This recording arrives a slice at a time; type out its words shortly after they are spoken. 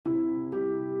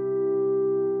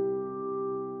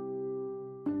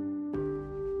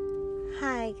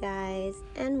Hi guys,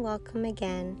 and welcome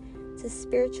again to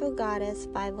Spiritual Goddess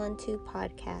 512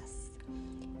 Podcast.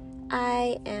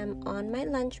 I am on my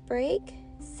lunch break,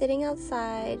 sitting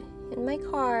outside in my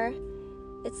car.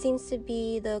 It seems to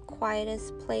be the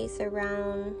quietest place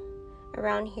around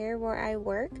here where I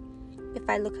work. If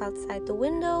I look outside the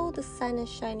window, the sun is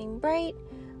shining bright,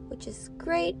 which is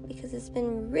great because it's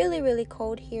been really, really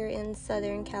cold here in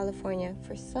Southern California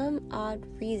for some odd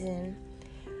reason.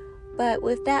 But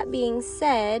with that being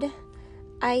said,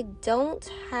 I don't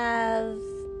have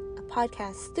a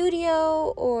podcast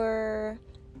studio, or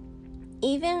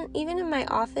even in my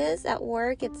office at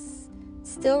work, it's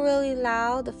still really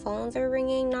loud. The phones are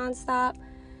ringing nonstop.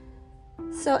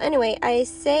 So anyway, I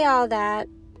say all that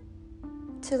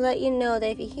to let you know that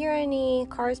if you hear any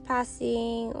cars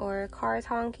passing or cars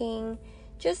honking,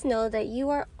 just know that you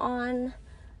are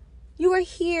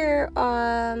here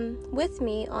with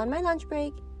me on my lunch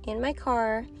break in my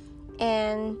car.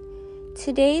 And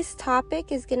today's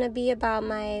topic is going to be about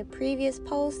my previous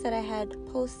post that I had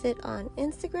posted on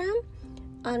Instagram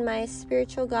on my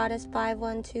Spiritual Goddess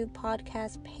 512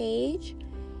 podcast page.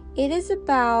 It is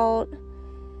about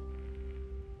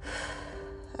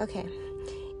okay,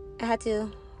 I had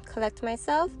to collect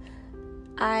myself.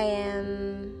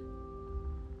 I'm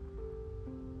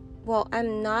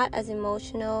not as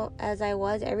emotional as I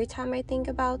was every time I think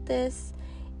about this,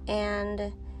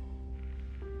 and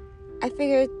I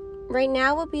figured right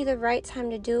now would be the right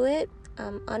time to do it,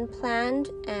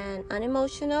 unplanned and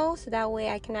unemotional, so that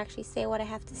way I can actually say what I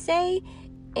have to say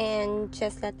and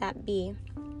just let that be.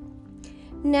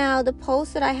 Now, the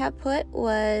post that I have put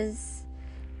was,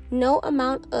 no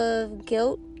amount of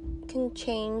guilt can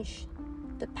change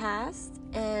the past,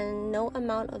 and no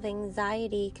amount of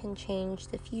anxiety can change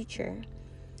the future.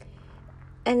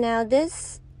 And now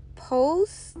this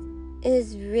post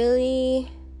is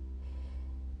really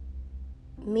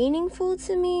meaningful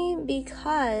to me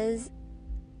because,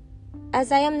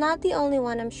 as I am not the only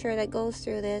one, I'm sure, that goes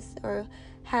through this or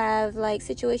have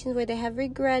situations where they have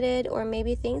regretted, or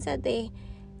maybe things that they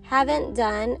haven't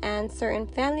done, and certain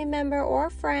family member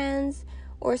or friends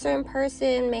or a certain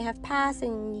person may have passed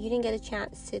and you didn't get a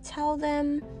chance to tell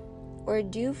them or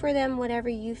do for them whatever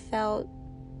you felt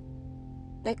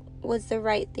like was the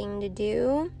right thing to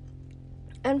do.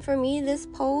 And for me, this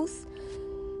post,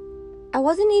 it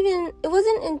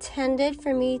wasn't intended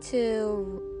for me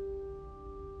to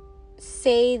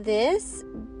say this,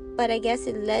 but I guess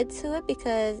it led to it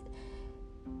because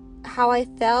how I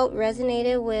felt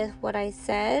resonated with what I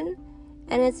said.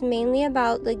 And it's mainly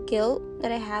about the guilt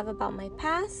that I have about my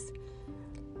past.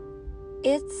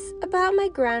 It's about my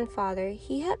grandfather.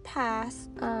 He had passed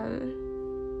quite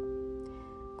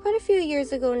a few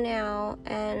years ago now,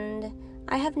 and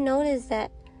I have noticed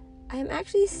that I'm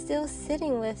actually still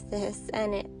sitting with this,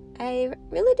 and I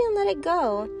really didn't let it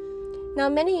go. Now,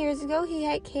 many years ago, he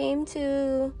had came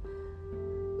to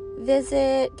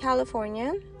visit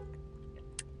California,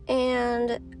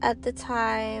 and at the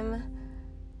time,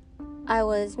 I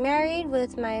was married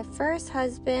with my first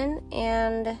husband,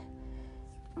 and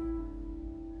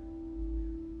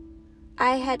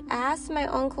I had asked my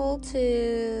uncle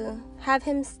to have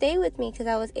him stay with me because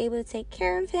I was able to take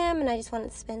care of him and I just wanted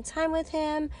to spend time with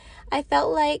him. I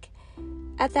felt like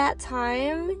at that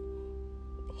time,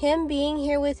 him being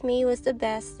here with me was the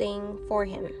best thing for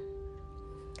him.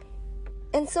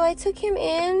 And so I took him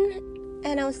in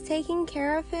and I was taking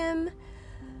care of him.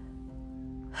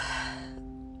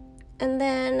 And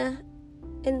then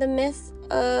in the midst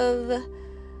of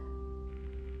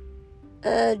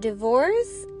a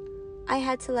divorce, I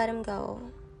had to let him go.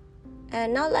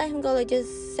 And not let him go,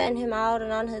 just send him out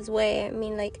and on his way.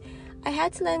 I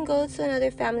had to let him go to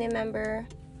another family member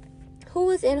who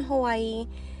was in Hawaii.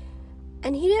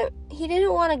 And he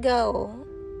didn't want to go.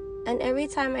 And every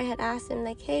time I had asked him,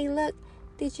 hey, look,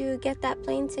 did you get that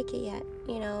plane ticket yet?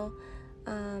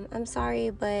 I'm sorry,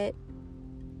 but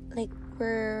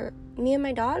me and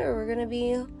my daughter were gonna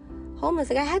be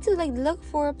homeless. I had to look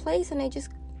for a place, and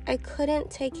I couldn't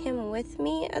take him with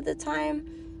me at the time.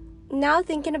 Now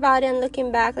thinking about it and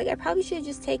looking back, I probably should have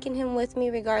just taken him with me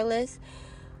regardless.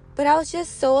 But I was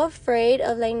just so afraid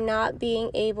of not being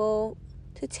able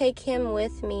to take him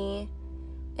with me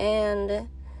and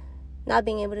not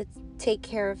being able to take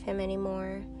care of him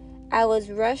anymore. I was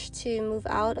rushed to move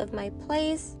out of my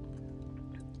place,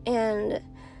 and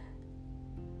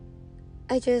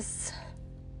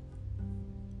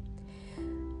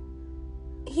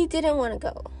he didn't want to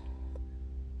go.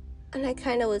 And I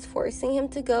kind of was forcing him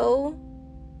to go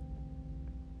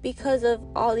because of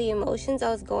all the emotions I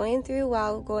was going through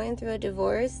while going through a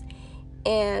divorce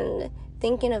and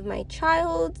thinking of my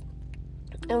child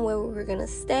and where we were gonna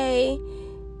stay.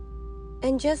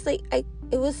 And just like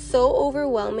it was so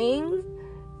overwhelming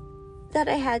that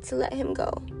I had to let him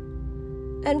go.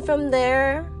 And from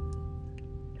there,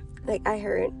 like, I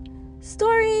heard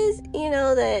stories,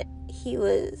 that he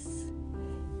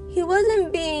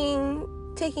wasn't being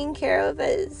taken care of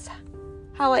as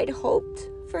how I'd hoped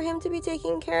for him to be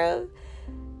taken care of,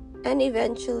 and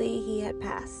eventually he had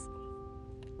passed.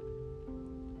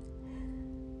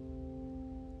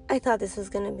 I thought this was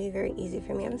going to be very easy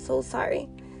for me. I'm so sorry.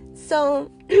 So,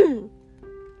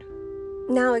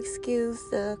 now excuse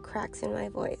the cracks in my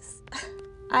voice.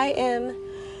 I am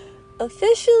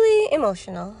officially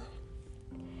emotional.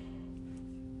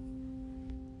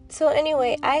 So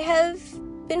anyway, I have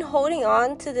been holding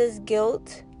on to this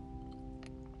guilt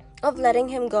of letting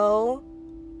him go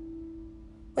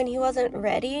when he wasn't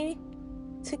ready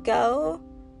to go,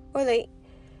 or like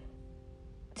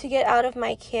to get out of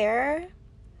my care.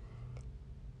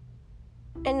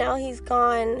 And now he's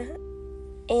gone,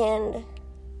 and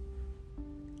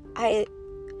I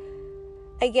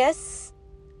guess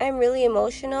I'm really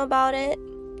emotional about it,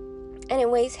 and it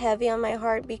weighs heavy on my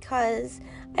heart because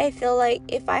I feel like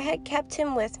if I had kept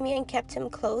him with me and kept him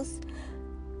close,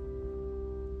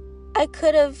 I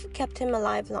could have kept him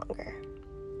alive longer.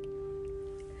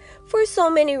 For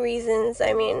so many reasons.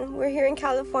 I mean, we're here in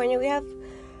California. We have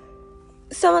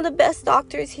some of the best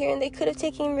doctors here, and they could have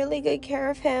taken really good care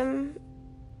of him.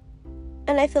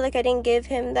 And I feel like I didn't give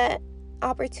him that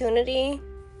opportunity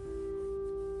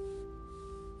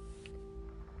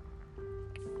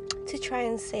to try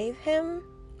and save him.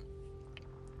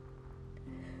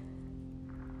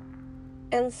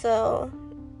 And so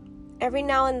every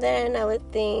now and then I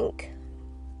would think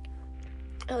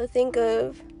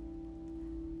of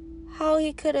how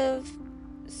he could have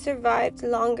survived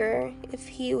longer if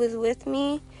he was with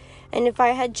me, and if I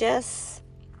had just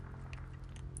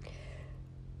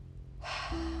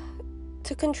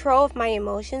took control of my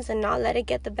emotions and not let it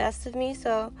get the best of me,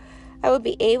 so I would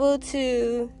be able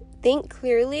to think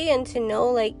clearly and to know,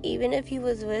 like, even if he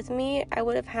was with me, I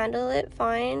would have handled it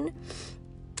fine,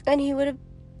 and he would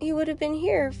have been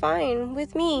here fine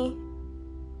with me.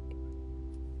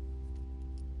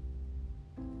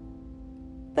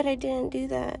 But I didn't do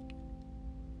that.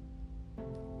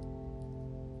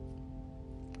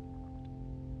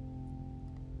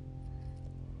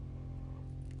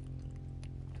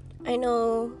 I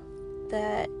know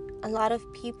that a lot of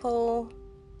people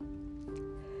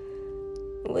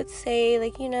would say,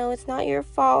 like, it's not your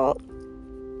fault,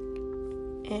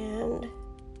 and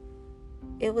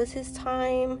it was his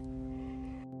time.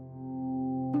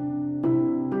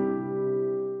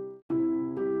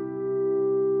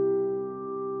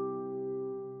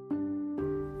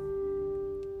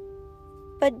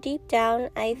 But deep down,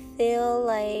 I feel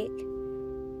like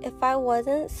if I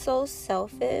wasn't so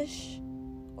selfish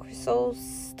or so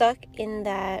stuck in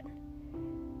that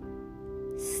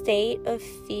state of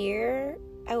fear,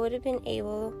 I would have been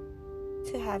able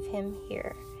to have him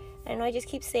here. I know I just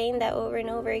keep saying that over and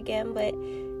over again, but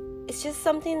it's just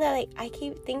something that, like, I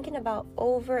keep thinking about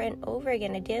over and over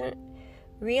again. I didn't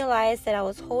realize that I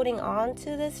was holding on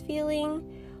to this feeling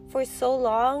for so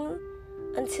long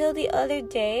until the other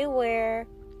day, where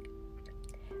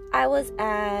I was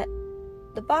at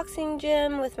the boxing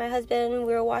gym with my husband.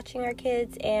 We were watching our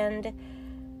kids, and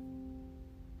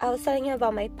I was telling him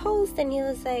about my post, and he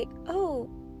was like, "Oh,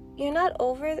 you're not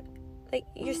over, like,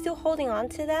 you're still holding on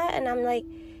to that?" And I'm like,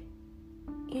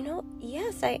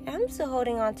 yes, I am still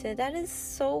holding on to it. That is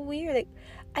so weird. Like,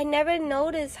 I never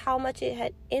noticed how much it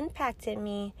had impacted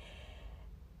me,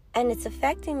 and it's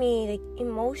affecting me, like,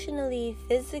 emotionally,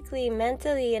 physically,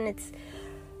 mentally, and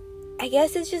I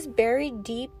guess it's just buried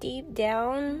deep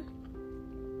down,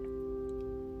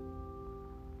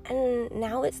 and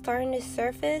now it's starting to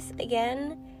surface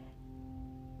again,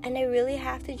 and I really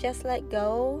have to just let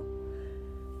go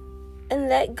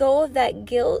of that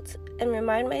guilt, and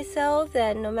remind myself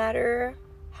that no matter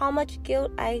how much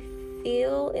guilt I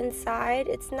feel inside,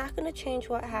 it's not going to change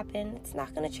what happened. It's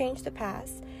not going to change the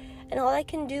past. And all I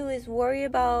can do is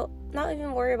not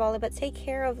even worry about it, but take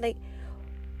care of, like,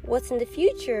 what's in the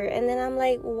future. And then I'm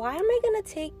like, why am I going to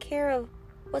take care of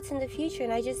what's in the future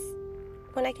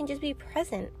when I can just be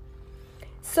present?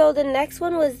 So the next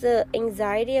one was the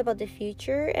anxiety about the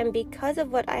future. And because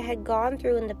of what I had gone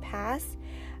through in the past,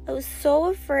 I was so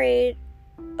afraid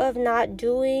of not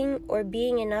doing or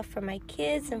being enough for my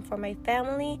kids and for my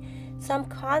family. So I'm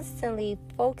constantly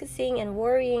focusing and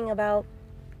worrying about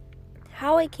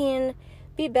how I can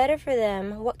be better for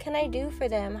them. What can I do for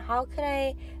them? How can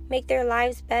I make their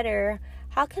lives better?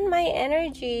 How can my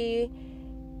energy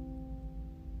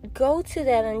go to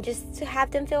them and just to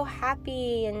have them feel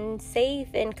happy and safe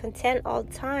and content all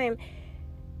the time.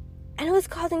 And it was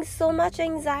causing so much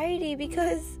anxiety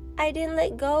because I didn't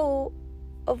let go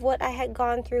of what I had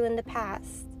gone through in the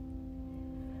past.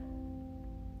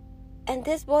 And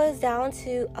this boils down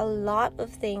to a lot of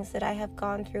things that I have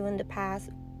gone through in the past.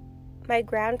 My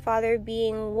grandfather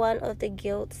being one of the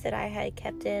guilts that I had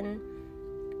kept in.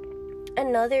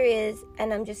 Another is,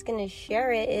 and I'm just going to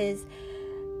share it, is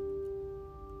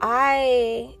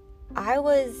I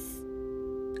was,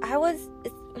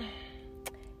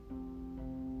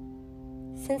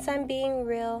 since I'm being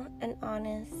real and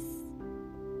honest,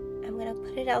 I'm going to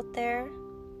put it out there.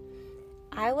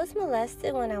 I was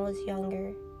molested when I was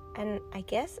younger, and I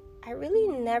guess I really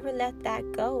never let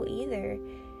that go either.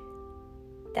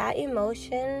 That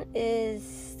emotion is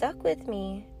stuck with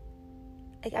me.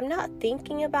 Like, I'm not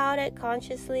thinking about it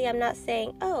consciously. I'm not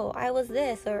saying, oh, I was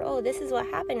this, or oh, this is what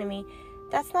happened to me.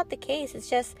 That's not the case. It's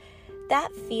just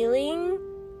that feeling,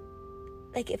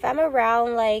 like if I'm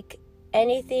around like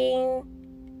anything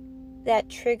that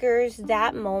triggers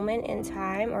that moment in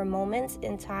time or moments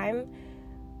in time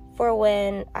for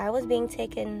when I was being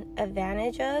taken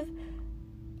advantage of,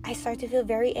 I start to feel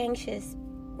very anxious,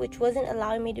 which wasn't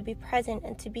allowing me to be present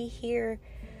and to be here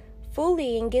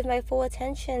fully and give my full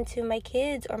attention to my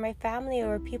kids or my family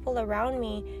or people around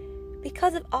me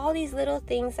because of all these little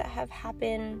things that have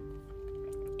happened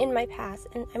in my past.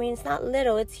 And I mean, it's not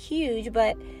little, it's huge,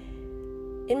 but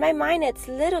in my mind it's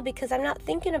little because I'm not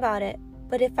thinking about it.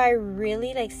 But if I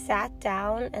really like sat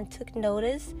down and took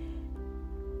notice,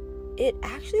 it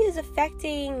actually is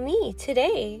affecting me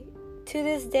today, to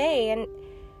this day. And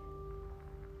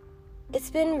it's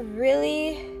been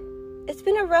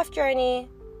a rough journey.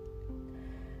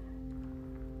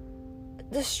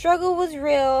 The struggle was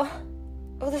real.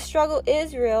 Well, the struggle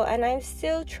is real, and I'm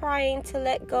still trying to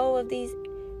let go of these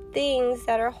things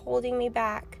that are holding me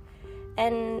back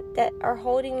and that are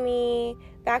holding me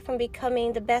back from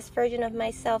becoming the best version of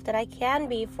myself that I can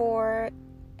be for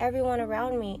everyone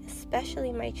around me,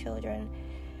 especially my children.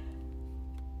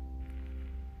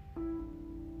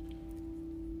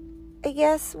 I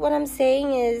guess what I'm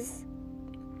saying is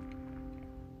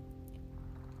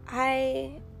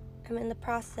I am in the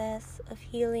process of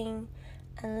healing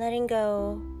and letting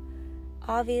go.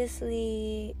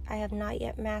 Obviously, I have not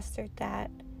yet mastered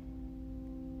that.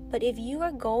 But if you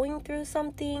are going through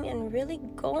something and really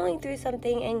going through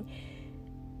something and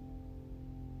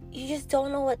you just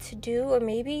don't know what to do, or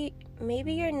maybe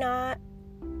you're not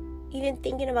even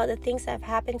thinking about the things that have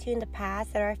happened to you in the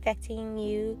past that are affecting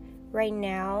you right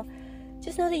now,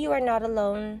 just know that you are not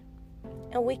alone.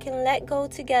 And we can let go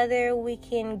together. We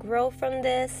can grow from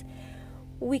this.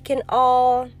 We can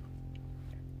all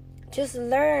just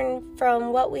learn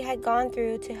from what we had gone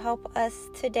through to help us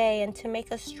today and to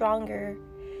make us stronger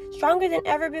than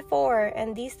ever before.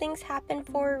 And these things happen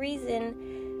for a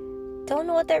reason. Don't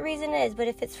know what that reason is, but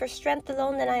if it's for strength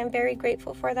alone, then I am very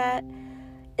grateful for that.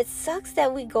 It sucks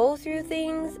that we go through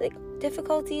things, like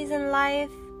difficulties in life.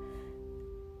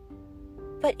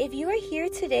 But if you are here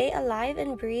today, alive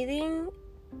and breathing,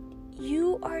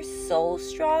 you are so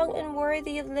strong and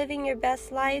worthy of living your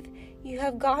best life. You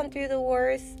have gone through the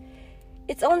worst.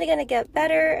 It's only going to get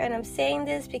better, and I'm saying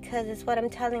this because it's what I'm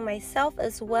telling myself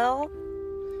as well.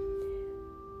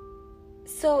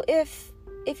 So if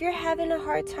you're having a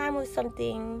hard time with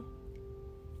something,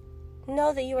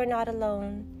 know that you are not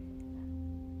alone.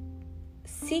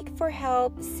 Seek for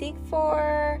help. Seek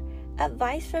for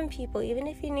advice from people, even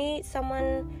if you need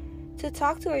someone to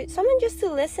talk to or someone just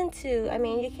to listen to. I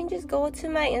mean, you can just go to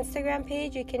my Instagram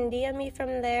page. You can DM me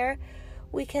from there.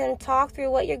 We can talk through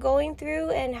what you're going through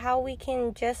and how we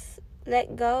can just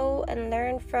let go and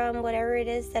learn from whatever it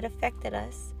is that affected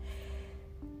us.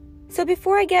 So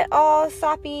before I get all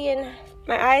soppy and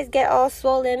my eyes get all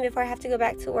swollen before I have to go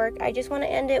back to work, I just want to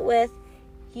end it with,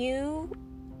 you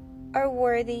are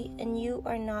worthy and you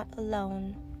are not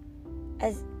alone.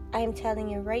 As I am telling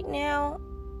you right now,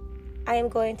 I am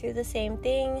going through the same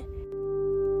thing.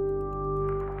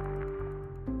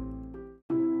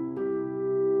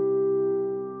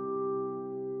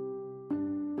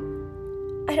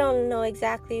 I don't know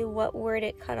exactly what word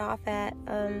it cut off at,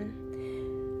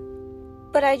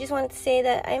 but I just wanted to say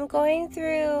that I'm going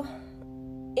through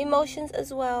emotions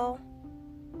as well.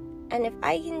 And if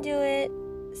I can do it,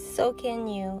 so can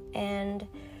you. And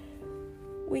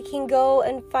we can go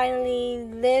and finally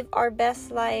live our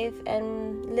best life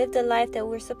and live the life that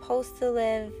we're supposed to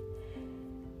live.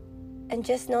 And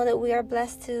just know that we are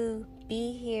blessed to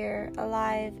be here,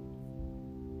 alive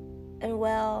and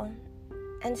well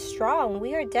and strong.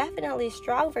 We are definitely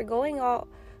strong for going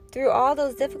through all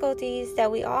those difficulties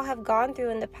that we all have gone through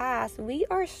in the past, we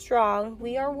are strong,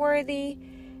 we are worthy,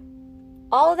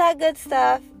 all that good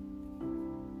stuff.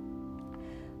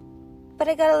 But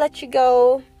I gotta let you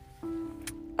go.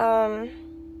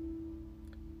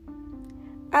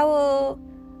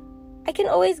 I can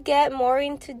always get more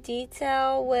into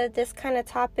detail with this kind of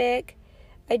topic.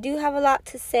 I do have a lot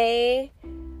to say,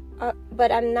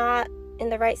 but I'm not in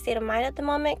the right state of mind at the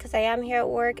moment because I am here at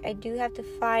work. I do have to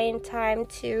find time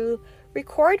to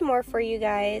record more for you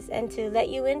guys and to let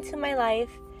you into my life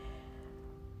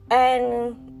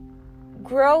and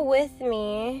grow with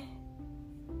me.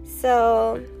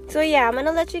 So yeah, I'm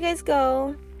gonna let you guys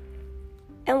go,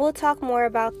 and we'll talk more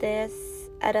about this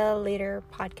at a later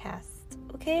podcast.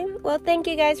 Okay? Well, thank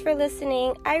you guys for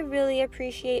listening. I really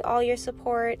appreciate all your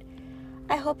support.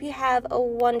 I hope you have a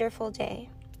wonderful day.